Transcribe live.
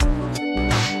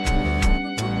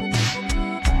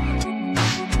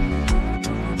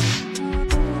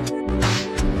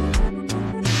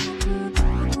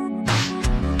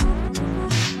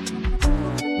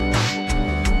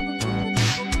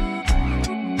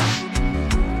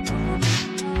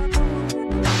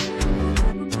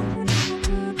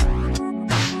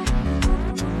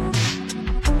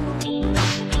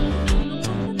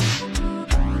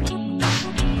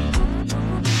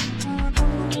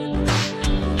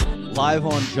Live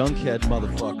on Junkhead,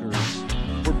 motherfuckers.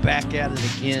 We're back at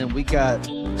it again. We got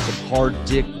some hard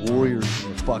dick warriors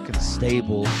in the fucking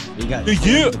stable. We got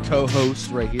Tim, the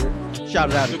co-host right here. Shout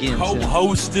it out the again,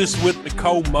 co-hostess with the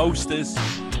co-mostess.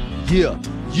 Yeah.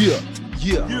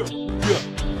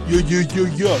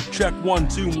 Check 1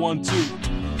 2 1 2.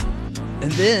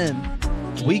 And then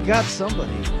we got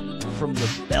somebody from the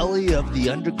belly of the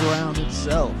underground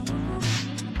itself.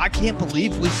 I can't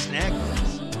believe we snagged this.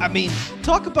 I mean,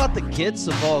 talk about the kids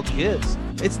of all kids.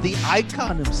 It's the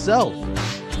icon himself,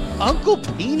 Uncle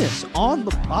Penis, on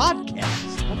the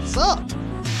podcast. What's up?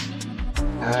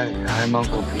 Hi, I'm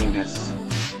Uncle Penis.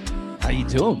 How you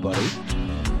doing, buddy?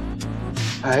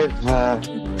 I've,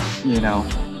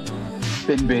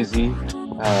 been busy.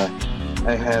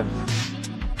 I have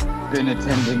been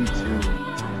attending to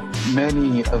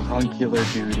many avuncular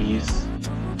duties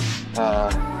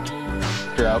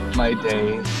throughout my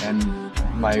day and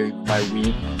my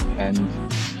week and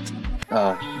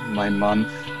my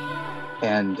month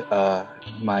and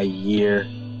my year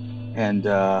and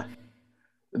the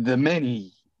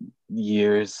many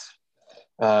years.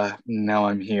 Now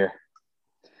I'm here.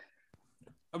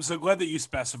 I'm so glad that you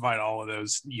specified all of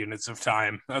those units of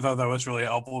time. I thought that was really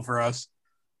helpful for us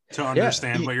to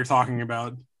understand what you're talking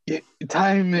about.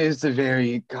 Time is a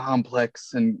very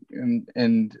complex and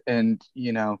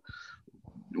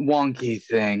wonky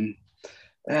thing,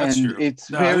 That's and true.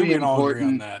 it's I think very we can all agree on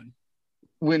important that.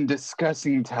 when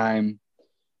discussing time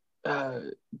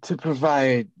to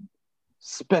provide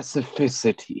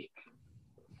specificity.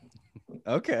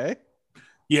 Okay.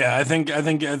 Yeah, I think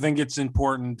it's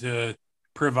important to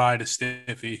provide a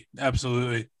stiffy.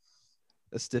 Absolutely.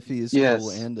 A stiffy is Yes. cool,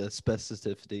 and a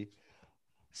specificity.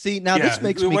 See, now this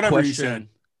makes me whatever you question. said.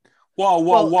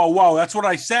 Whoa. That's what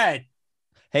I said.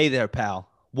 Hey there, pal.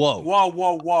 Whoa.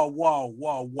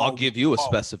 Whoa. I'll give you a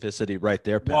specificity right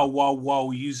there, pal.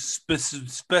 Whoa. You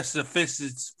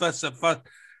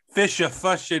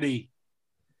specificity.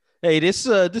 Hey,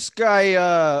 this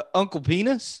guy, Uncle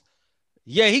Penis.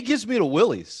 Yeah, he gives me the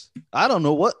willies. I don't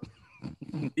know what.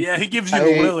 Yeah, he gives you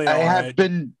the willy. I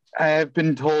have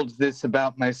been told this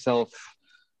about myself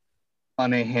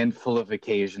on a handful of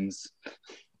occasions.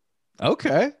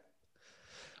 Okay.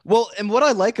 Well, and what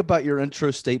I like about your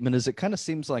intro statement is it kind of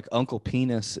seems like Uncle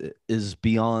Penis is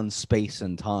beyond space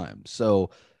and time.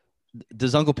 So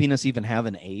does Uncle Penis even have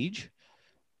an age?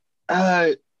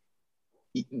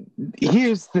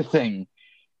 Here's the thing.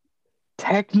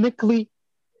 Technically,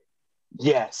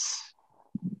 yes.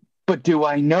 But do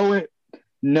I know it?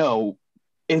 No.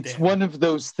 It's one of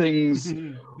those things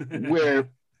where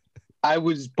I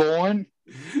was born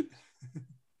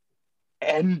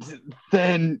and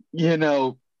then,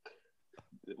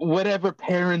 whatever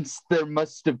parents there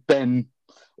must have been,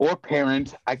 or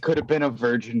parent, I could have been a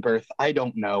virgin birth. I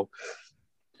don't know.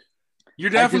 You're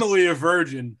definitely a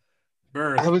virgin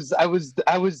birth. I was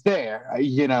there,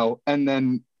 and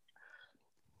then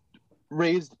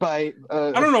raised by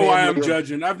I don't know why I'm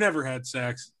judging. I've never had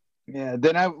sex. Yeah,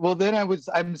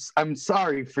 I'm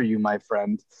sorry for you, my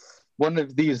friend. One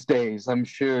of these days, I'm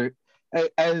sure,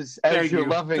 as your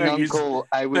loving uncle,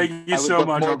 I would thank you so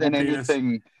much, more Uncle than Penis.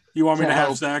 anything. You want me to have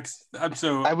help. sex? I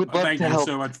would love thank to you help.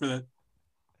 so much for that.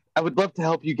 I would love to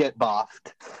help you get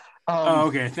boffed.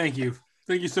 Okay, thank you.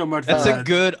 Thank you so much. That's for a that.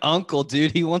 good uncle,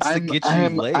 dude. He wants to get you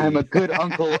laid. I'm a good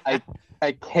uncle. I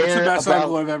care. That's the best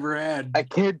uncle I've ever had. I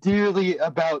care dearly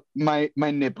about my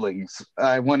nibblings.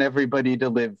 I want everybody to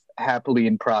live happily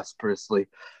and prosperously.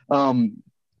 Well,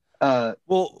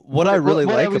 what I really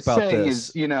like about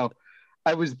this is,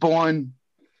 I was born.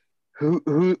 Who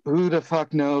the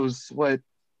fuck knows what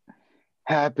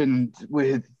happened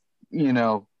with,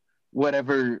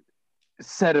 whatever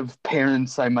set of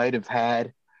parents I might have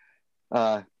had.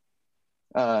 Then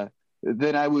I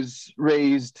was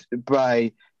raised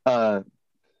by,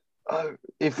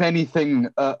 if anything,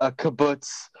 a kibbutz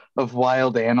of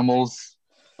wild animals.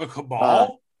 A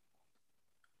cabal?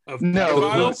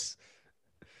 No,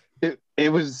 it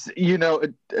was,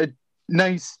 a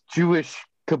nice Jewish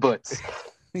kibbutz.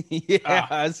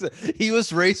 Yeah, he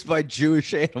was raised by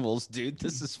Jewish animals, dude.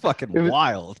 This is fucking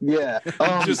wild. Yeah,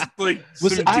 just like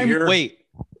wait.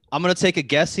 I'm gonna take a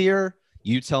guess here.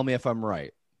 You tell me if I'm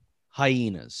right.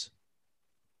 Hyenas.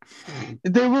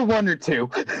 There were one or two.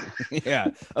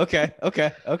 Yeah. Okay.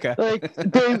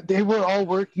 Like they were all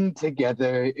working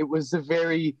together. It was a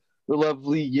very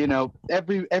lovely,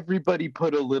 everybody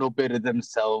put a little bit of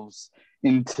themselves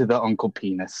into the Uncle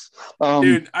Penis.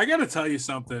 Dude, I gotta tell you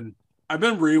something. I've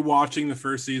been rewatching the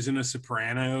first season of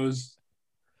Sopranos,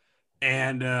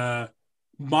 and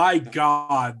my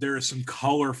God, there is some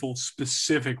colorful,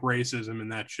 specific racism in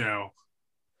that show.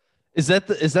 Is that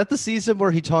the season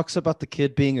where he talks about the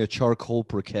kid being a charcoal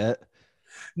briquette?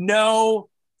 No,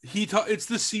 it's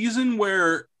the season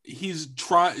where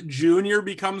Junior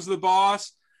becomes the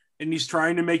boss, and he's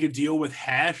trying to make a deal with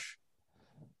Hesh,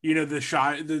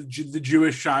 the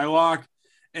Jewish Shylock,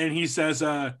 and he says,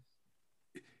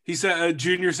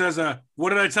 Junior says, what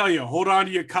did I tell you? Hold on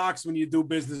to your cocks when you do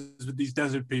business with these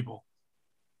desert people.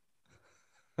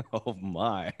 Oh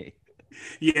my.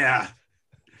 Yeah.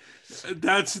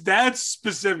 That's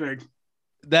specific.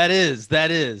 That is.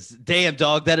 Damn,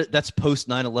 dog. That's post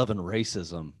 9/11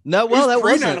 racism. No, well, that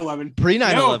pre wasn't 9/11. Pre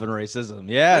 9/11 racism.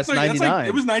 Yeah, it's 99.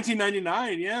 It was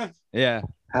 1999. Yeah. Yeah.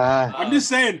 I'm just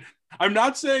saying. I'm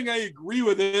not saying I agree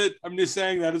with it. I'm just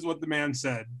saying that is what the man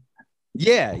said.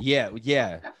 Yeah.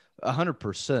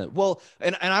 100%. Well,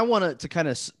 and I want to kind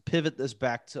of pivot this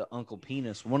back to Uncle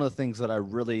Penis. One of the things that I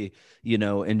really,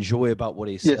 enjoy about what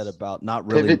he said about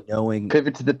not really knowing.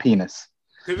 Pivot to the penis.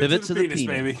 Pivot to the penis,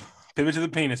 baby. Pivot to the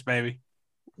penis, baby.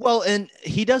 Well, and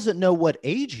he doesn't know what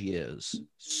age he is.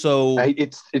 So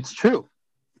it's true.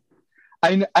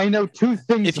 I know two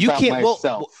things if you about can't,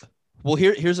 myself. Well,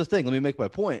 here's the thing. Let me make my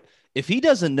point. If he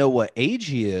doesn't know what age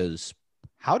he is,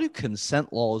 how do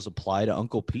consent laws apply to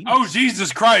Uncle Penis? Oh,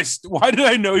 Jesus Christ. Why did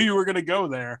I know you were going to go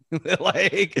there?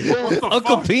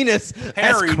 Uncle Penis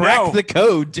Harry, has cracked the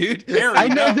code, dude. Harry, I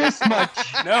know this much.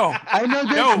 No. I know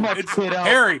this much, kiddo.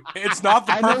 Harry, it's not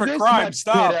the perfect crime.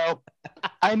 Stop. Kiddo.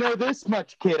 I know this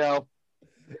much, kiddo.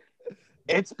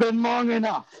 It's been long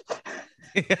enough.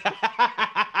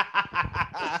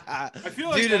 I feel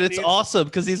like dude, and it's awesome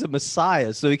because he's a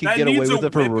messiah, so he can get away with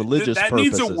it for religious purposes. That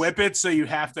needs a whip it, so you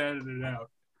have to edit it out.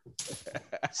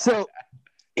 So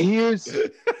here's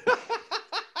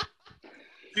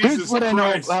what I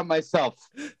know about myself.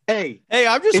 Hey,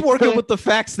 I'm just working with the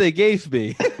facts they gave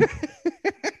me.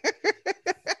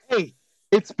 Hey,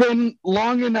 it's been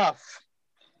long enough.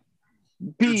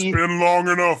 It's been long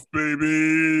enough,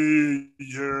 baby.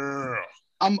 Yeah.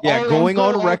 Going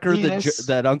on record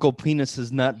that Uncle Penis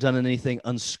has not done anything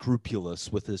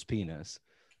unscrupulous with his penis.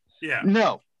 Yeah.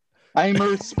 No, I'm a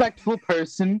respectful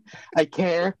person. I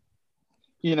care.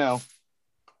 We're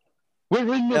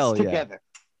in this together.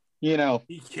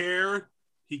 He cared.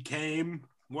 He came.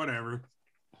 Whatever.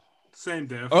 Same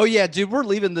diff. Oh yeah, dude, we're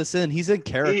leaving this in. He's in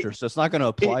character, so it's not going to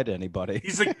apply to anybody.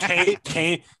 He's a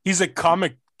he's a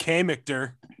comic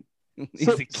character.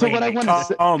 So what I want to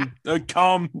say,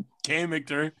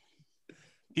 character.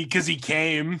 Because he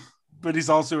came, but he's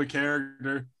also a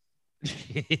character.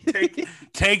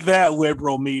 Take that,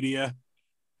 liberal media.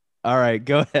 All right,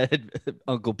 go ahead,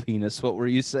 Uncle Penis. What were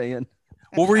you saying?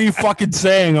 What were you fucking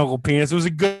saying, Uncle Penis? It was a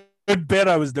good bit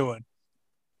I was doing.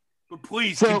 But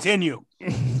please continue.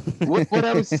 What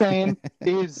I was saying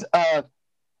is,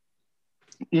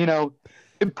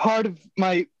 part of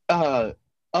my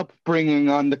upbringing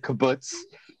on the kibbutz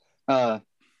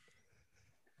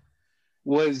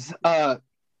was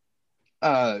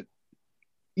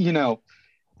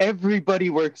everybody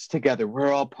works together.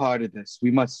 We're all part of this.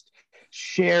 We must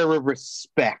share a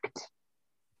respect,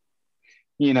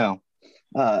 and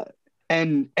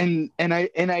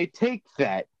I take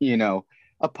that,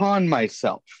 upon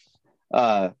myself.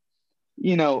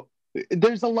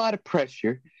 There's a lot of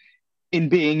pressure in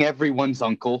being everyone's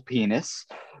Uncle Penis.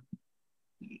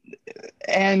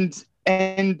 And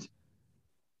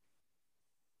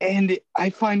I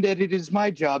find that it is my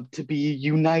job to be a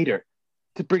uniter,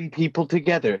 to bring people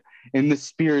together in the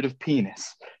spirit of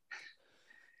penis.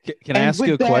 Can I ask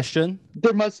you a question?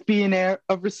 There must be an air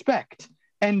of respect.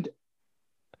 And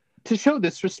to show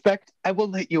this respect, I will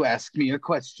let you ask me a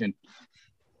question.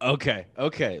 Okay.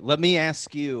 Let me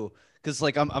ask you, because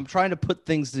I'm trying to put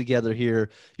things together here.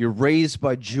 You're raised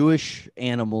by Jewish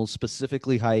animals,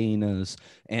 specifically hyenas,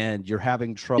 and you're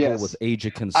having trouble with age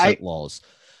of consent laws.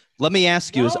 Let me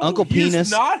ask you: is Uncle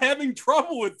Penis not having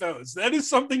trouble with those? That is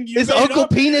something you. Is Uncle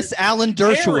Penis Alan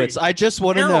Dershowitz? I just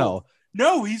want to know.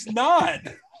 No, he's not.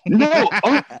 No,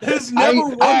 has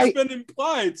never once been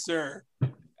implied, sir.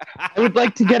 I would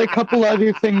like to get a couple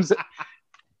other things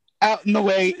out in the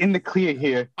way, in the clear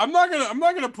here. I'm not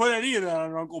gonna put any of that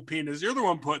on Uncle Penis. You're the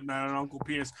one putting that on Uncle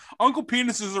Penis. Uncle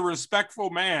Penis is a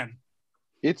respectful man.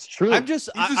 It's true. I'm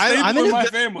an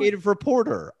investigative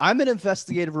reporter.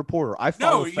 I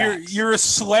follow facts. You're a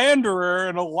slanderer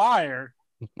and a liar.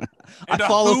 I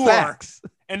follow facts.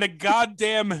 And a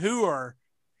goddamn whore.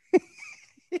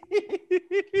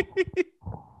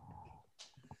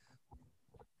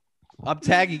 I'm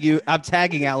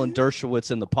tagging Alan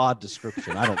Dershowitz in the pod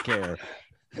description. I don't care.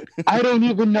 I don't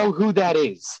even know who that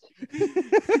is.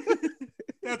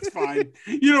 That's fine.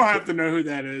 You don't have to know who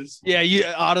that is.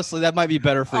 Yeah, honestly, that might be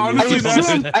better for Honestly, you.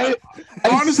 that's-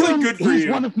 honestly, good for he's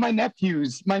you. one of my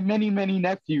nephews, my many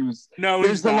nephews. No,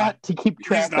 There's he's a not. lot to keep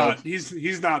track He's not. of.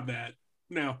 He's not that.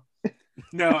 No.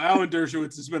 Alan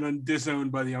Dershowitz has been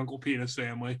disowned by the Uncle Penis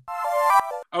family.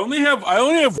 I only have.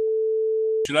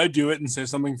 Should I do it and say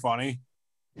something funny?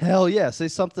 Hell yeah, say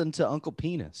something to Uncle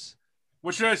Penis.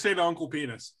 What should I say to Uncle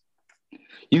Penis?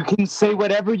 You can say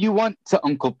whatever you want to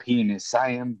Uncle Penis.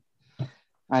 I am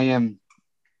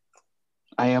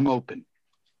open.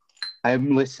 I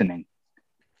am listening.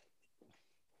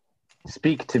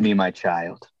 Speak to me, my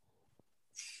child.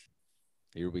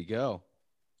 Here we go.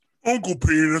 Uncle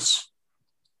Penis,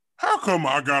 how come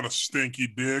I got a stinky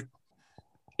dick?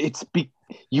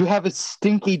 You have a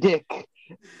stinky dick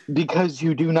because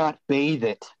you do not bathe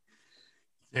it.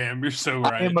 Damn, you're so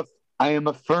right. I am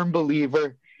a firm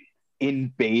believer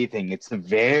in bathing. It's a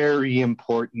very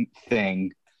important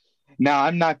thing. Now,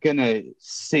 I'm not going to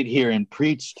sit here and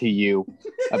preach to you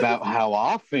about how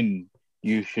often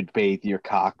you should bathe your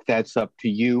cock. That's up to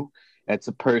you. That's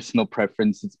a personal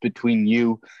preference. It's between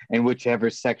you and whichever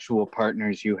sexual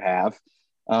partners you have.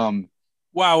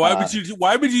 Wow,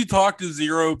 why would you talk to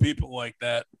zero people like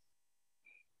that?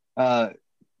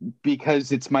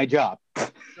 Because it's my job.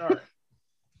 Sure.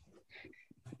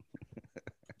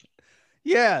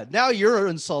 Yeah, now you're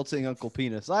insulting Uncle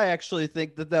Penis. I actually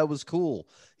think that was cool.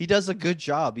 He does a good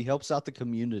job. He helps out the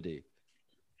community.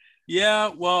 Yeah,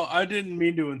 well, I didn't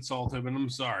mean to insult him, and I'm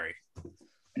sorry.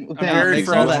 Well, I'm very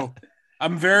fragile.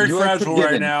 I'm very You are fragile right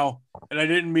forgiven. now, and I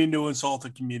didn't mean to insult a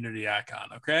community icon,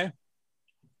 okay?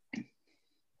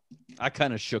 I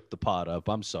kind of shook the pot up.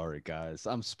 I'm sorry, guys.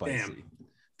 I'm spicy.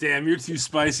 Damn, you're too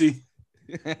spicy.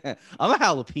 I'm a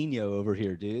jalapeno over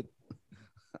here, dude.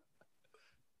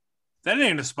 That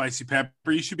ain't a spicy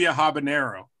pepper. You should be a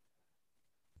habanero.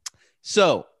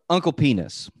 So, Uncle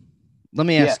Penis, let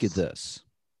me ask you this.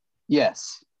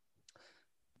 Yes.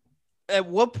 At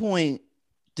what point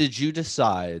did you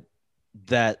decide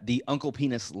that the Uncle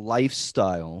Penis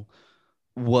lifestyle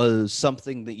was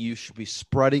something that you should be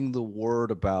spreading the word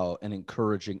about and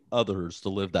encouraging others to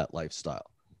live that lifestyle?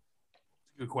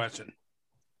 Good question.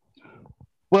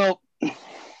 Well,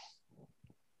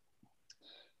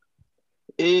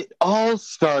 it all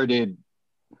started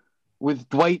with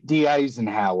Dwight D.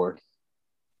 Eisenhower.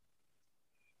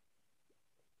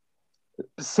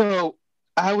 So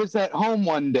I was at home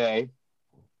one day.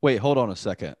 Wait, hold on a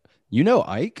second. You know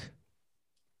Ike?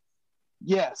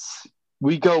 Yes,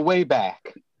 we go way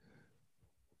back.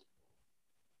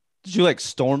 Did you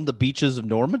storm the beaches of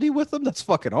Normandy with him? That's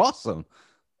fucking awesome.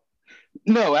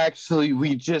 No, actually,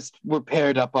 we just were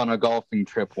paired up on a golfing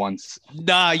trip once.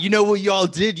 Nah, you know what y'all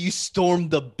did? You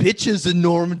stormed the bitches in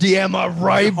Normandy. Am I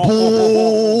right,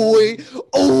 boy?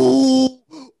 Oh.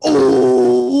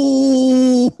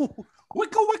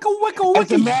 Wickle, wickle, wickle,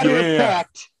 As a wickle. matter of Yeah.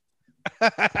 fact,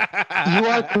 you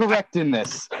are correct in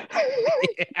this.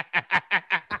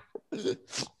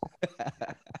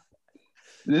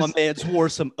 My man's wore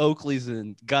some Oakleys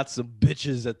and got some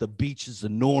bitches at the beaches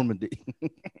of Normandy.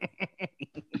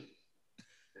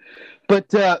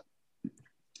 But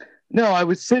no, I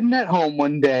was sitting at home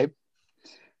one day,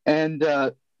 and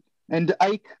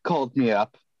Ike called me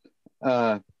up,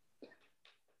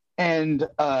 and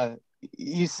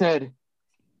he said,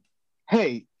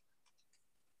 "Hey,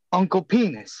 Uncle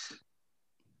Penis,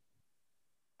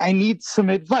 I need some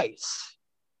advice."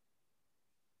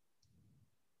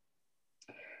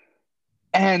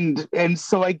 And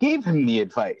so I gave him the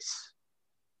advice,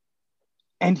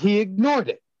 and he ignored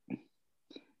it.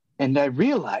 And I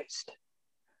realized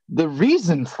the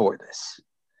reason for this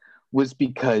was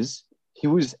because he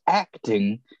was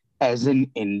acting as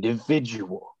an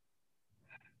individual.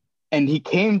 And he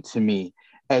came to me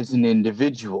as an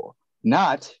individual,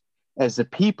 not as a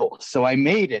people. So I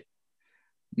made it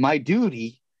my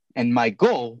duty and my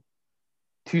goal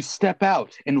to step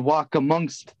out and walk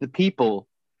amongst the people,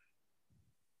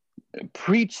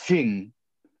 preaching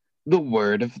the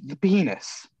word of the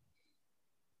penis.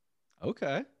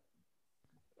 Okay.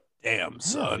 Damn,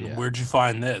 son. yeah. Where'd you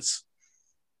find this?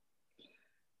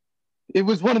 It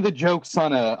was one of the jokes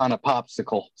on a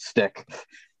popsicle stick.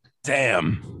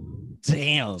 Damn.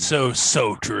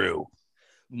 So true.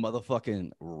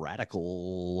 Motherfucking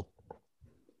radical.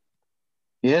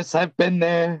 Yes, I've been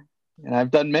there, and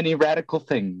I've done many radical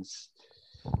things.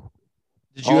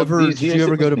 Did you All of ever these years it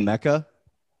go was to me. Mecca?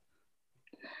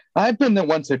 I've been there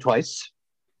once or twice.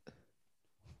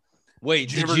 Wait,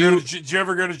 Did you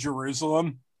ever go to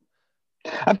Jerusalem?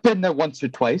 I've been there once or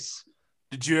twice.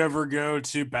 Did you ever go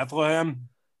to Bethlehem?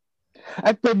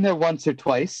 I've been there once or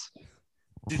twice.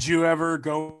 Did you ever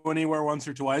go anywhere once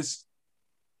or twice?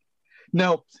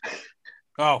 No,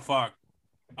 Oh fuck.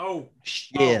 Oh.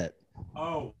 Shit.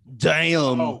 Oh.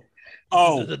 Damn. Oh.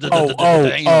 Oh.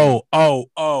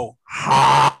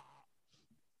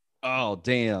 Oh,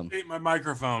 damn. Hate my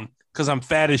microphone because I'm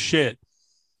fat as shit.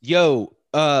 Yo,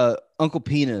 Uncle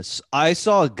Penis, I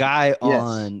saw a guy Yes.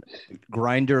 on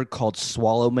Grinder called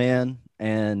Swallow Man,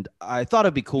 and I thought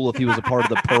it'd be cool if he was a part of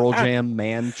the Pearl Jam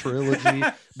Man trilogy.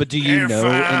 But do you know?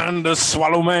 Find the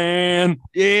Swallow Man.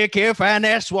 Yeah, can't find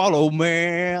that Swallow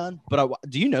Man. But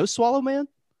do you know Swallow Man?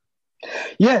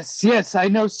 yes, I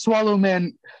know Swallow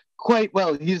Man quite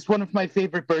well. He's one of my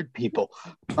favorite bird people.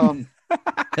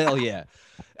 Hell yeah.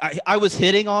 I was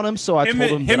hitting on him, so I told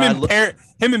him him that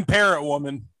and Parrot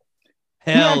Woman.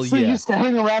 hell he actually yeah. used to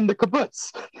hang around the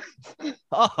kibbutz.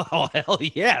 Oh, hell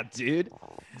yeah, dude.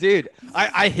 Dude,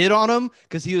 I hit on him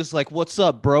because he was like, "What's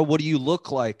up, bro? What do you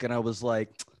look like?" And I was like,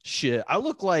 "Shit, I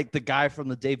look like the guy from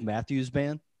the Dave Matthews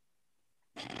Band."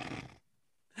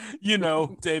 You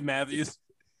know, Dave Matthews.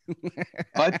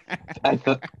 I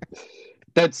thought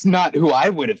that's not who I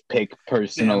would have picked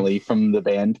personally from the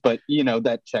band, but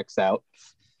that checks out.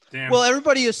 Damn. Well,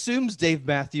 everybody assumes Dave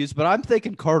Matthews, but I'm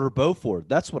thinking Carter Beauford.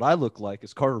 That's what I look like,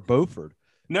 is Carter Beauford.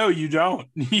 No, you don't.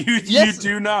 You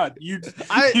do not. You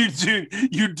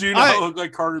do not look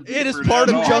like Carter Beauford. It is part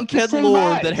of all. Junkhead Same lore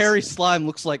eyes. that Harry Slime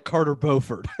looks like Carter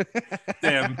Beauford.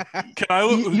 Damn. Can I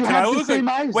look? You can have I the look same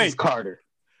like? eyes as Wait. Carter.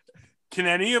 Can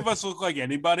any of us look like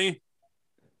anybody?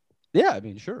 Yeah, I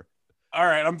mean, sure. All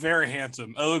right, I'm very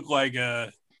handsome. I look like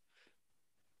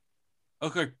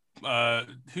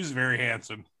who's very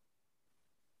handsome?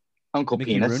 Uncle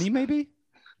Mickey Penis. Rooney, maybe?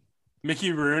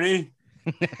 Mickey Rooney.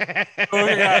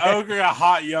 I look like a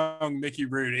hot young Mickey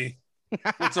Rooney.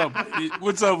 What's up, ladies?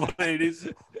 What's up, ladies?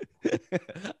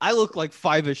 I look like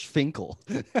Five-ish Finkel.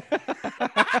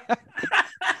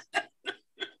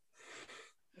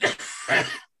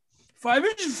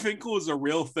 Five-inch Finkel is a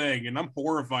real thing, and I'm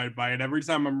horrified by it every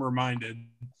time I'm reminded.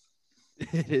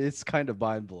 It's kind of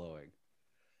mind-blowing.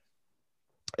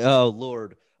 Oh,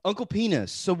 Lord. Uncle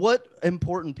Penis, so what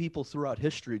important people throughout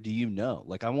history do you know?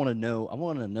 Like, I want to know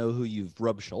who you've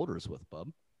rubbed shoulders with,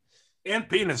 bub. And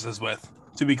penises with,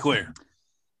 to be clear.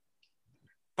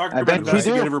 Talk I about bet you do.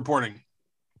 investigative reporting.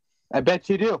 I bet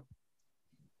you do.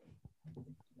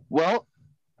 Well,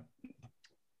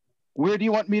 where do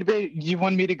you want me to be? Do you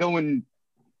want me to go in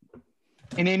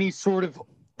any sort of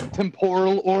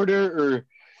temporal order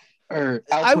or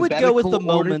I would go with the alphabetical order?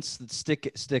 moments that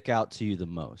stick out to you the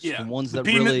most. Yeah, The ones that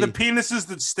the really... penises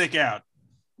that stick out.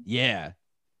 Yeah.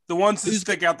 The ones that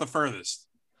stick out the furthest.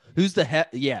 Who's the heck?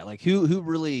 Yeah, like who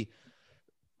really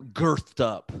girthed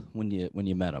up when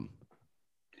you met him?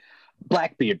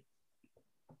 Blackbeard.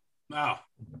 Oh.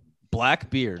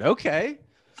 Blackbeard. Okay.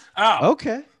 Oh.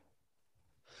 Okay.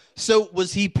 So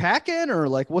was he packing, or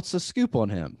like what's the scoop on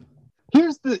him?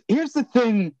 Here's the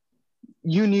thing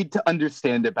you need to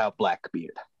understand about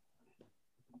Blackbeard.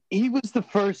 He was the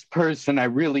first person I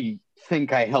really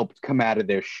think I helped come out of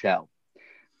their shell.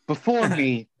 Before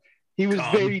me, he was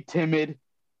very timid.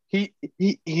 He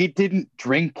didn't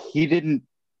drink. He didn't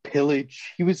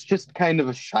pillage. He was just kind of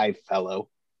a shy fellow.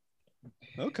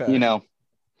 Okay.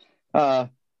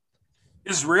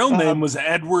 His real name was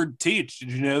Edward Teach.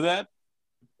 Did you know that?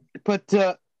 But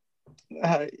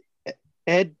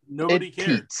Ed Nobody Ed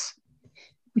cared. Teets.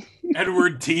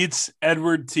 Edward Teets.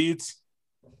 Edward Teets.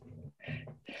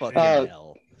 Fucking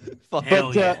hell. Fucking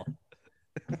Hell yeah. hell.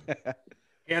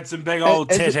 He had some big old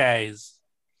titties.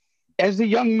 As a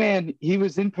young man, he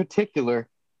was in particular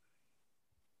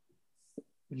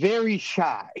very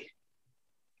shy.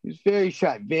 He was very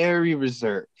shy, very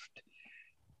reserved.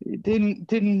 He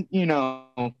didn't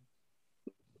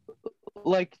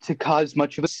like to cause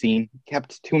much of a scene,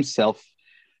 kept to himself,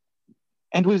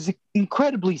 and was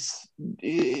incredibly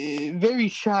very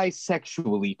shy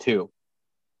sexually too.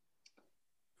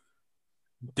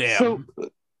 Damn. So,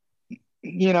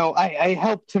 I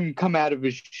helped him come out of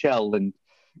his shell, and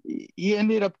he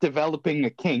ended up developing a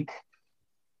kink,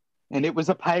 and it was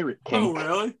a pirate kink. Oh,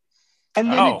 really?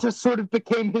 And then it just sort of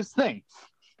became his thing.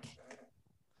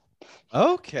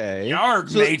 Okay.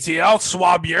 Yarg, matey, I'll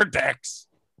swab your dicks.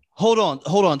 Hold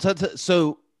on.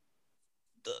 So,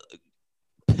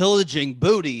 pillaging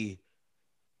booty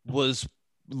was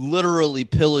literally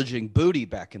pillaging booty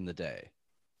back in the day.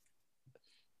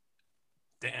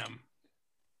 Damn.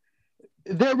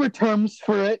 There were terms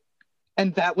for it,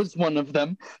 and that was one of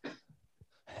them.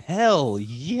 Hell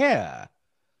yeah.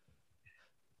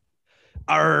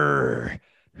 Arr.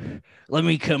 Let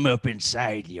me come up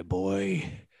inside you,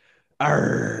 boy.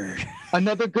 Arr.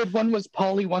 Another good one was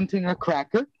Polly wanting a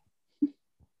cracker.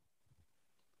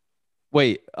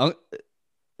 Wait,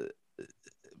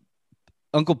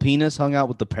 Uncle Penis hung out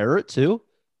with the parrot too?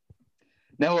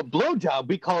 Now, a blowjob,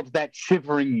 we called that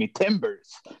shivering me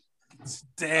timbers.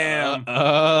 Damn.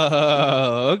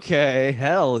 Okay.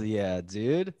 Hell yeah,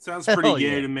 dude. Sounds pretty Hell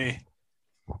gay yeah. to me.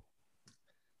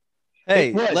 Hey,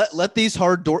 It was. let these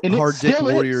hard And it dick still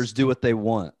is. warriors do what they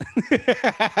want.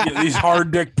 Yeah, these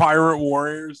hard dick pirate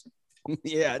warriors.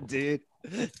 Yeah, dude.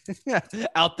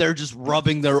 Out there just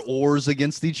rubbing their oars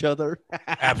against each other.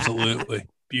 Absolutely.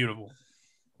 Beautiful.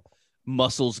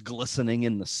 Muscles glistening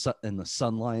in the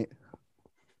sunlight.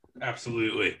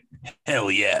 Absolutely.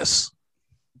 Hell yes.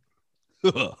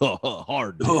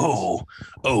 Hard. Dicks.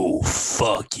 Oh,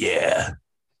 fuck yeah.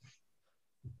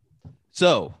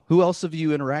 So, who else have you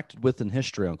interacted with in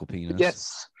history, Uncle Penis?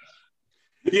 Yes.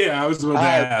 Yeah, I was about to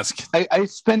ask. I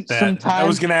spent some That. time. I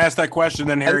was going to ask that question,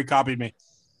 then Harry copied me.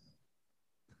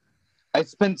 I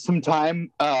spent some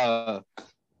time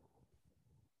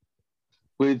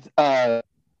with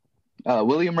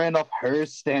William Randolph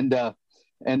Hearst and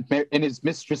his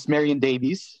mistress Marion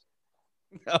Davies.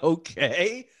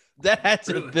 Okay. That had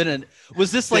to have been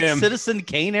was this like Damn. Citizen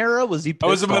Kane era? Was he I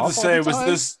was pissed about to off all say, the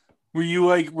time?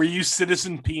 were you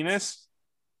Citizen Penis?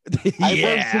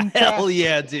 Yeah, in hell fact-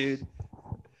 yeah, dude.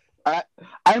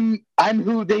 I'm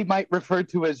who they might refer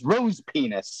to as Rose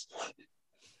Penis.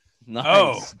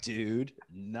 Nice, dude.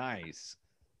 Nice.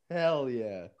 Hell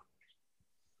yeah.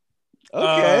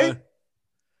 Okay. I'm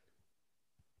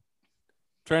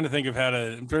trying to think of how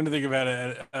to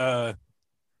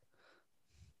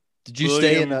Did you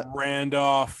stay in William a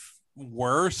Randolph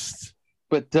Worst?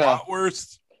 But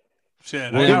Worst?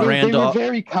 Shit. William they were Randolph-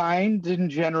 very kind and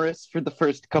generous for the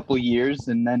first couple years,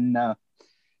 and then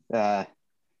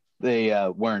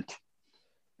they weren't.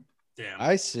 Damn.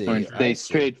 I see. They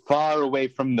strayed far away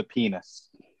from the penis.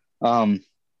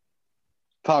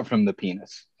 Far from the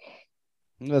penis.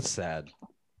 That's sad.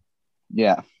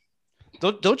 Yeah.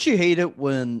 Don't you hate it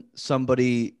when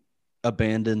somebody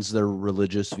abandons their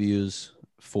religious views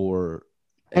for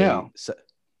Yeah.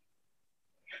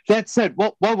 That said,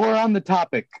 while we're on the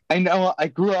topic, I know I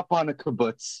grew up on a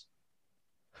kibbutz,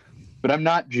 but I'm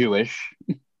not Jewish.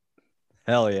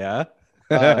 Hell yeah.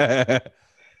 They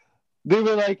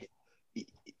were like,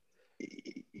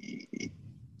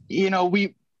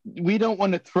 we don't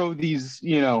want to throw these,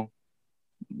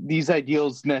 these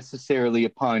ideals necessarily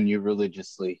upon you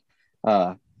religiously.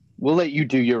 We'll let you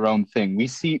do your own thing. We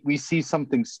see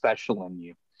something special in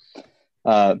you.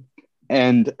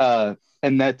 And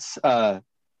that's how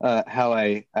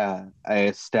I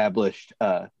established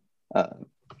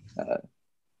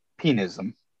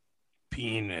penism.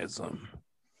 Penism.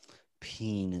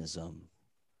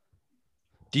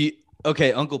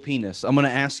 Okay, Uncle Penis, I'm going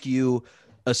to ask you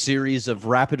a series of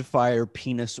rapid fire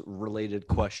penis related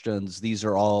questions. These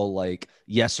are all like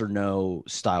yes or no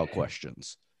style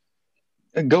questions.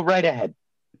 Go right ahead.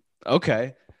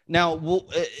 Okay. Now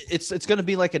it's going to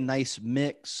be like a nice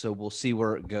mix, so we'll see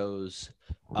where it goes.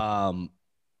 Do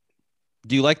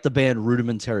you like the band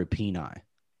Rudimentary Peni?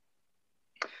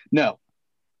 No,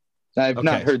 I've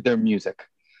not Okay. heard their music,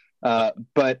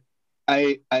 but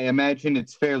I imagine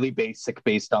it's fairly basic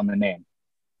based on the name.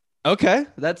 Okay,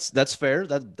 that's fair.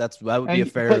 That would be a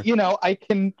fair. But I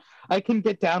can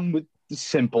get down with the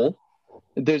simple.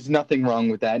 There's nothing wrong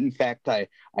with that. In fact, I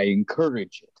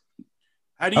encourage it.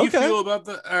 How do you Okay. feel about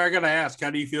I gotta ask, how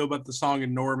do you feel about the song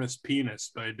Enormous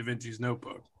Penis by Da Vinci's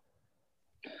Notebook?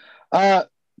 I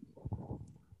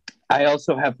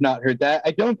also have not heard that.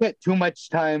 I don't get too much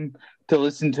time to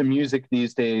listen to music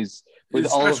these days with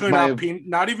Especially all of my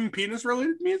not even penis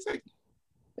related music?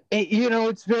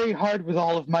 it's very hard with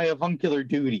all of my avuncular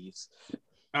duties.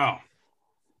 Oh.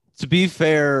 To be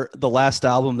fair, the last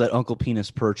album that Uncle Penis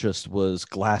purchased was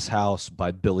Glass House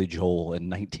by Billy Joel in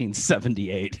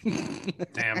 1978.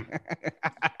 Damn,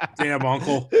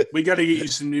 Uncle. We gotta get you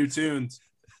some new tunes.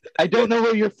 I don't know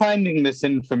where you're finding this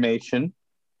information.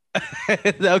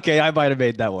 Okay, I might have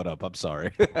made that one up. I'm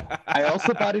sorry. I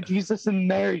also bought a Jesus and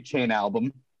Mary Chain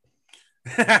album.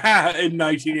 In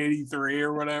 1983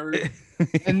 or whatever.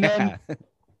 And then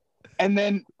and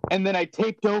then I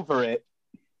taped over it.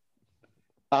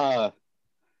 Then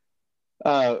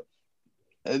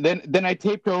I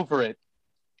taped over it.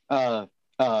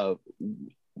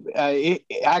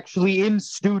 Actually in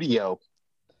studio,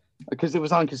 because it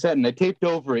was on cassette, and I taped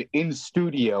over it in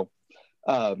studio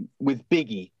with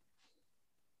Biggie.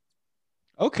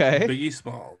 Okay. Biggie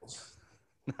Smalls.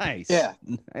 Nice. Yeah.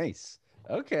 Nice.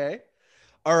 Okay.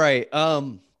 All right.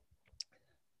 How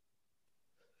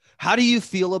do you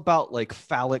feel about like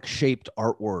phallic shaped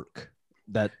artwork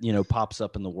that pops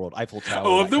up in the world. Eiffel Tower. I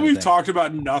love that kind of we've thing. talked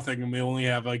about nothing and we only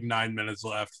have like 9 minutes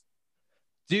left.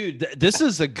 Dude, this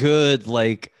is a good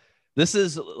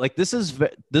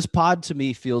this pod to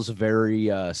me feels very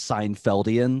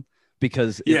Seinfeldian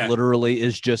because it literally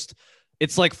is just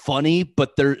it's like funny,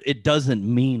 but it doesn't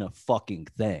mean a fucking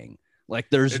thing. Like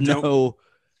there's no.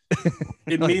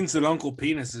 It means that Uncle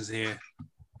Penis is here.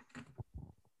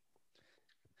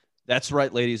 That's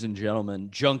right, ladies and gentlemen.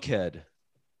 Junkhead.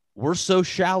 We're so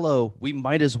shallow, we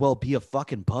might as well be a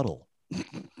fucking puddle.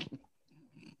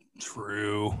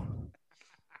 True.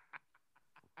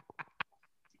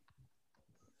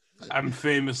 I'm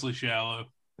famously shallow.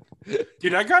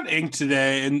 Dude, I got ink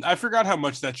today, and I forgot how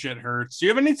much that shit hurts. Do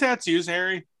you have any tattoos,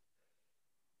 Harry?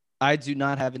 I do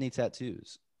not have any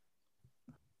tattoos.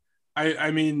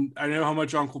 I mean, I know how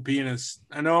much Uncle Penis...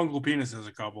 I know Uncle Penis has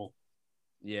a couple.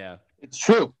 Yeah. It's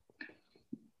true.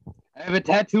 I have a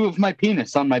tattoo of my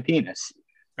penis on my penis.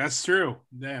 That's true.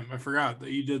 Damn, I forgot that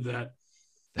you did that.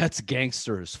 That's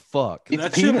gangster as fuck. It's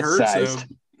that shit hurts, sized.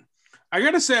 though. I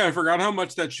gotta say, I forgot how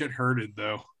much that shit hurted,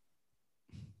 though.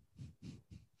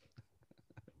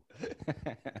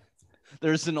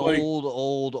 There's an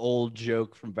old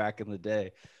joke from back in the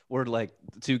day where like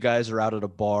two guys are out at a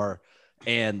bar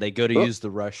and they go to use the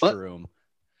restroom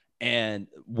and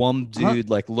one dude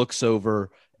like looks over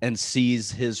and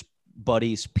sees his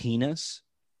buddy's penis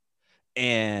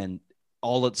and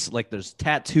all it's like there's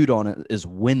tattooed on it is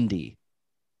Wendy.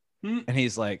 And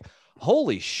he's like,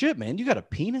 holy shit, man, you got a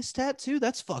penis tattoo?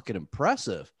 That's fucking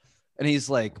impressive. And he's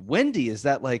like, Wendy, is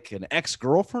that like an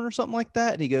ex-girlfriend or something like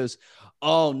that? And he goes,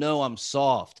 oh, no, I'm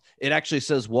soft. It actually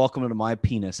says, welcome to my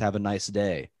penis. Have a nice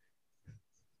day.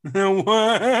 Welcome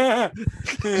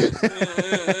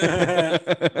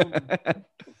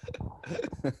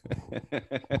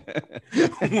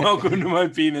to my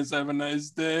penis. Have a nice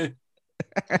day.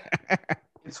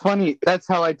 It's funny. That's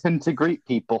how I tend to greet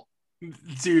people.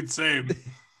 Dude, same.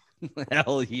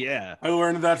 Hell yeah. I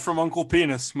learned that from Uncle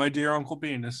Penis, my dear Uncle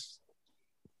Penis.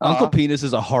 Uncle Penis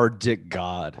is a hard dick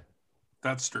god.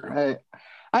 That's true.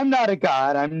 I'm not a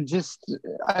god. I'm just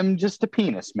a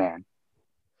penis man.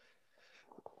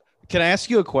 Can I ask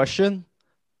you a question?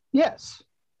 Yes.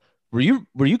 Were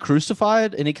you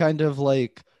crucified? Any kind of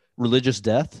like religious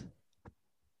death?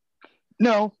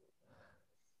 No.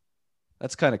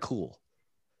 That's kind of cool.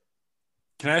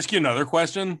 Can I ask you another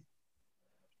question?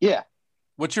 Yeah.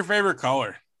 What's your favorite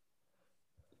color?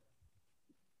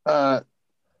 I'd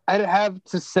have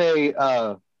to say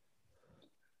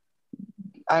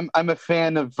I'm a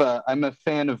fan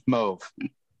of mauve.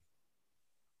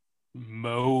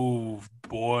 Mauve,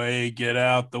 boy, get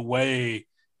out the way.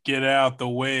 Get out the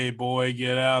way, boy,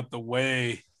 get out the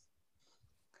way.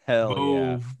 Hell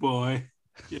Mauve, yeah. boy,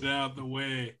 get out the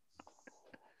way.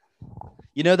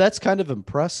 That's kind of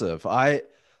impressive.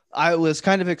 I was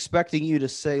kind of expecting you to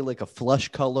say like a flesh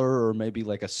color or maybe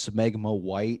like a smegma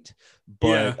white,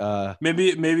 but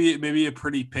maybe a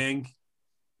pretty pink.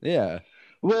 Yeah.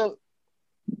 Well,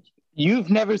 you've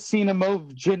never seen a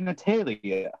mauve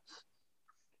genitalia.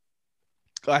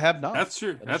 I have not. That's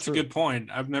true. That's a good point.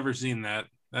 I've never seen that.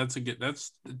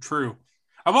 That's true.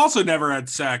 I've also never had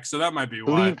sex, so that might be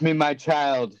why. Believe me, my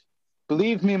child.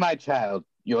 Believe me, my child.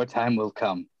 Your time will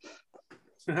come.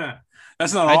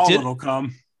 That's not all that'll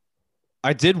come.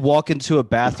 I did walk into a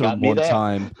bathroom one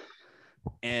time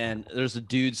and there's a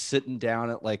dude sitting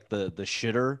down at like the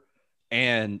shitter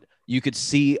and you could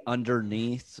see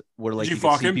underneath where like you could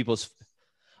fuck see him? people's.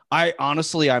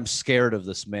 I'm scared of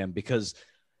this man because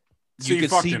So you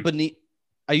could see beneath.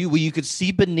 You could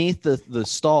see beneath the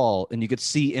stall and you could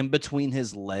see in between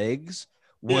his legs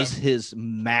was his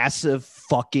massive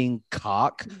fucking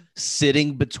cock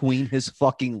sitting between his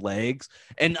fucking legs.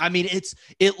 And I mean,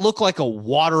 it looked like a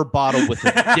water bottle with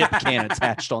a dip can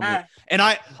attached on it. And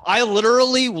I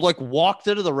literally like walked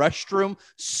into the restroom,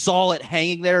 saw it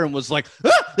hanging there and was like,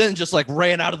 ah! Then just like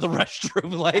ran out of the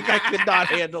restroom. Like I could not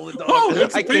handle it. Oh,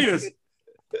 that's a penis.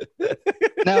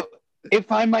 Now,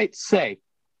 if I might say,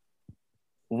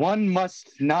 one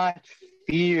must not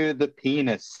fear the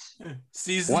penis.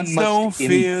 Seasons don't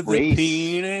fear the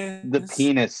penis. The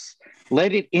penis.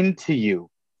 Let it into you,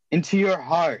 into your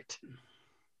heart.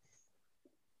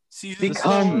 Seasons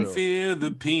don't fear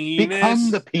the penis.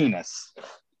 Become the penis.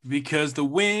 Because the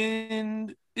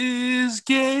wind is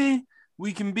gay.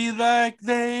 We can be like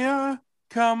they are.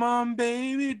 Come on,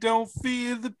 baby. Don't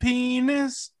fear the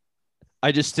penis.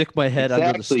 I just stick my head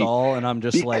under the stall and I'm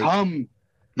just Become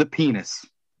the penis.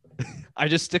 I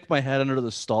just stick my head under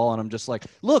the stall and I'm just like,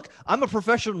 look, I'm a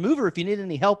professional mover. If you need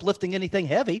any help lifting anything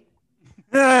heavy.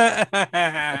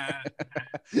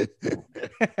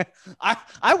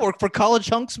 I work for College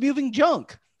Hunks Moving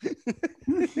Junk.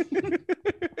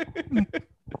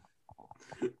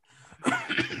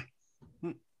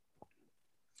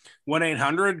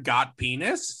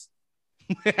 1-800-GOT-PENIS?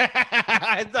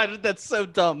 That's so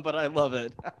dumb, but I love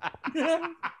it.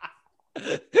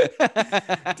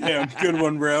 Damn, good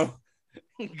one, bro.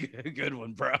 Good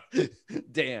one, bro.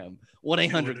 Damn.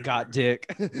 1-800-GOT-DICK.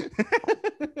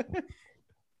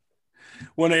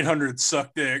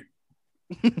 1-800-SUCK-DICK.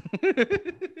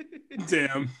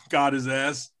 Damn, got his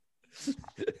ass.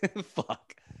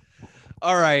 Fuck.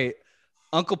 All right.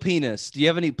 Uncle Penis, do you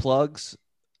have any plugs?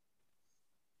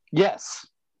 Yes.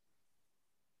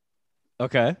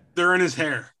 Okay. They're in his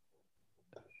hair.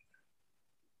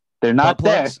 They're not Butt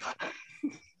there. plugs?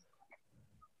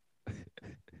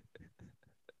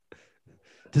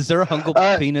 Is there a Uncle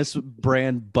Penis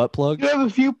brand butt plug? I have a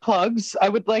few plugs. I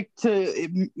would like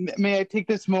to, may I take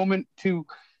this moment to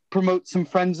promote some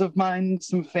friends of mine,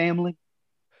 some family?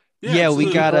 Yeah, we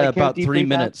absolutely. got Like, how about deep 3 they got?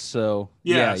 minutes. So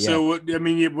Yeah, so I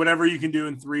mean, whatever you can do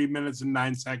in 3 minutes and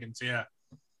 9 seconds. Yeah.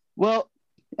 Well,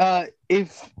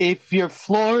 if your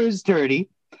floor is dirty,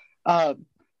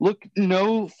 look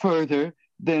no further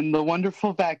than the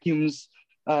wonderful vacuums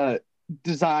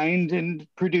designed and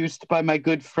produced by my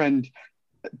good friend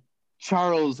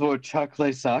Charles or Chuck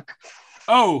Lesuck.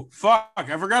 Oh, fuck.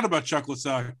 I forgot about Chuck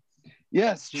Lesuck.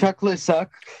 Yes, Chuck Lesuck.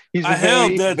 He's I a very,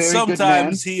 heard that very good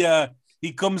man. sometimes he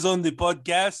comes on the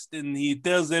podcast and he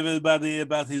tells everybody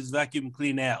about his vacuum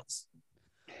cleaners.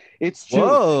 It's true.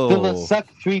 Whoa. The Lesuck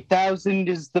 3000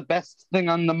 is the best thing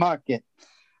on the market.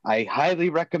 I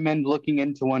highly recommend looking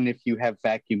into one if you have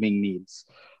vacuuming needs.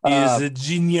 He is a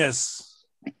genius.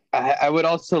 I would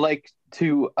also like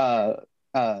to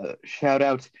shout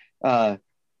out my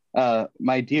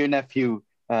dear nephew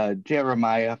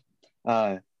Jeremiah.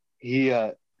 He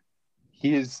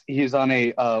is on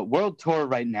a world tour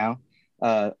right now,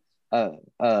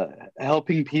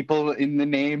 helping people in the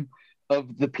name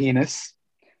of the penis.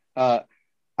 I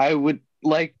would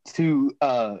like to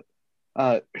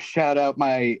shout out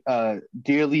my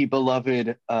dearly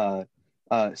beloved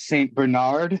Saint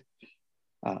Bernard.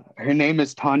 Her name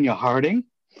is Tanya Harding.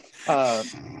 She'll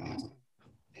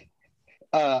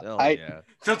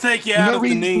take you out no of the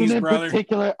reason knees, in brother.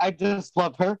 particular. I just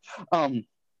love her.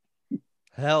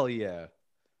 Hell yeah.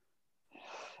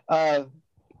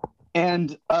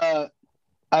 And I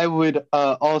would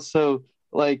also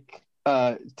like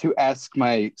to ask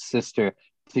my sister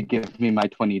to give me my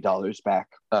 $20 back.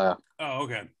 Oh,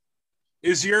 okay.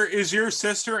 Is your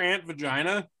sister Aunt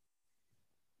Vagina?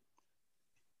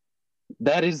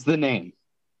 That is the name.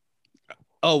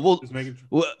 Oh, well, Just making sure.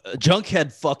 well,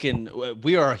 Junkhead fucking,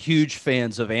 we are huge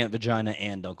fans of Aunt Vagina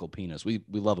and Uncle Penis. We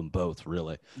love them both,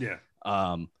 really. Yeah.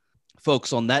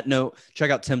 Folks, on that note, check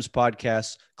out Tim's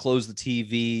podcast, Close the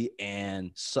TV,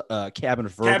 and Cabin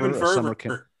Fever. Cabin Fervor.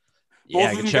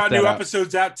 Both of them got new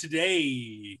episodes out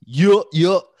today. Yup.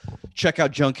 Check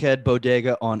out Junkhead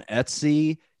Bodega on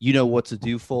Etsy. You know what to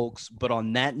do, folks. But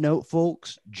on that note,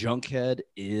 folks, Junkhead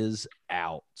is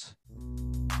out.